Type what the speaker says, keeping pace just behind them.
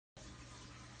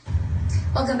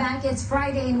Welcome back. It's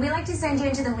Friday, and we like to send you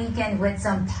into the weekend with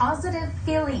some positive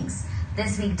feelings.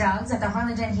 This week, dogs at the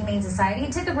Harlingen Humane Society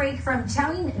took a break from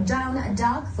chowing down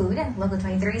dog food. Local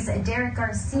 23's Derek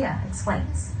Garcia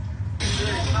explains.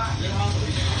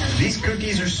 These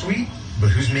cookies are sweet, but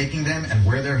who's making them and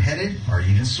where they're headed are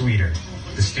even sweeter.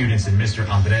 The students in Mr.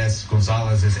 Andres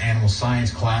Gonzalez's animal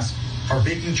science class are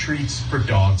baking treats for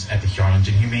dogs at the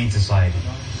Harlingen Humane Society.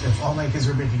 If all my kids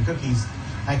are baking cookies,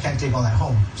 I can't take all that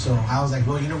home. So I was like,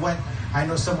 well, you know what? I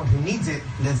know someone who needs it.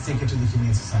 Let's take it to the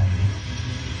Humane Society.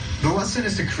 The lesson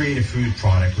is to create a food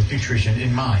product with nutrition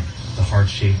in mind. The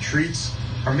heart-shaped treats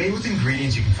are made with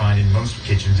ingredients you can find in most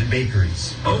kitchens and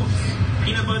bakeries. Oats,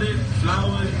 peanut butter,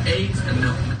 flour, eggs, and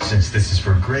milk. Since this is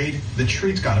for a grade, the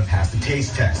treats gotta pass the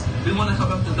taste test. We want to help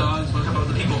out the dogs, we want to help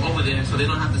out the people over there so they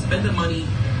don't have to spend the money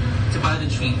to buy the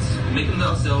treats. Make them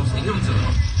ourselves and give them to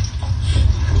them.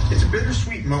 It's a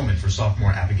bittersweet moment for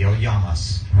sophomore Abigail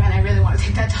Llamas. Man, I really want to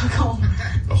take that dog home.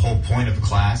 The whole point of the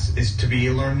class is to be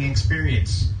a learning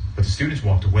experience, but the students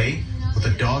walked away with a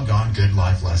doggone good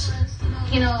life lesson.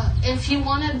 You know, if you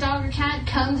want a dog or cat,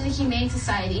 come to the Humane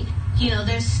Society. You know,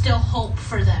 there's still hope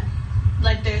for them.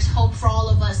 Like, there's hope for all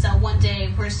of us that one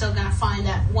day we're still going to find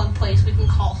that one place we can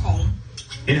call home.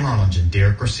 In Harlingen,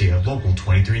 Derek Garcia, Local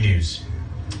 23 News.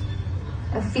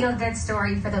 A feel-good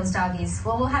story for those doggies.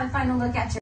 Well, we'll have a final look at your